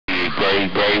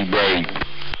break.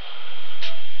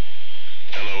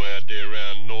 Hello out there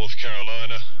around North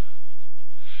Carolina.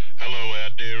 Hello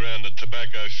out there around the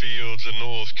tobacco fields of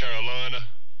North Carolina.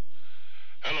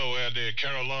 Hello out there,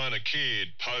 Carolina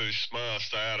Kid,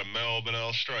 postmaster out of Melbourne,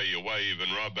 Australia,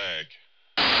 waving right back.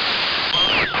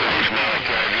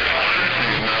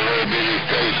 My little bitty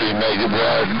station, make it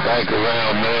right back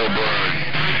around Melbourne.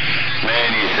 Man,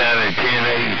 you sounded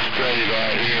 10-8 straight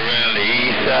out here around the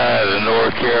east side of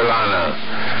North Carolina.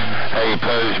 Hey,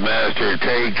 postmaster,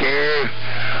 take care.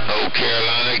 Old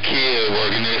Carolina Kid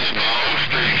working this small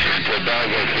streets and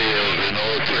tobacco fields in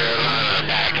North Carolina.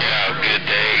 Back out. Good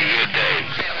day.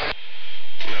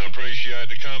 I appreciate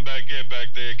the comeback. Get back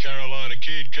there, Carolina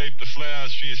Kid. Keep the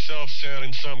flowers for yourself,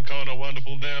 sounding some kind of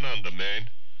wonderful down under, man.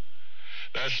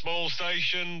 That small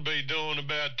station be doing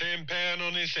about £10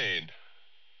 on this end.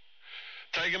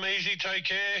 Take 'em easy, take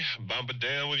care. Bump it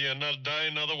down with you another day,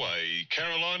 another way.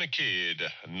 Carolina Kid,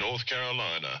 North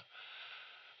Carolina.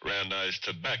 Round those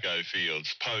tobacco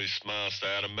fields, postmaster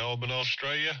out of Melbourne,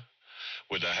 Australia.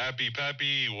 With a happy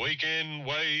weekend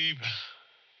wave.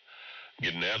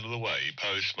 Getting out of the way,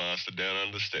 postmaster down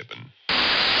under stepping.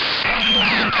 Happy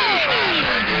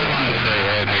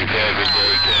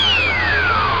day.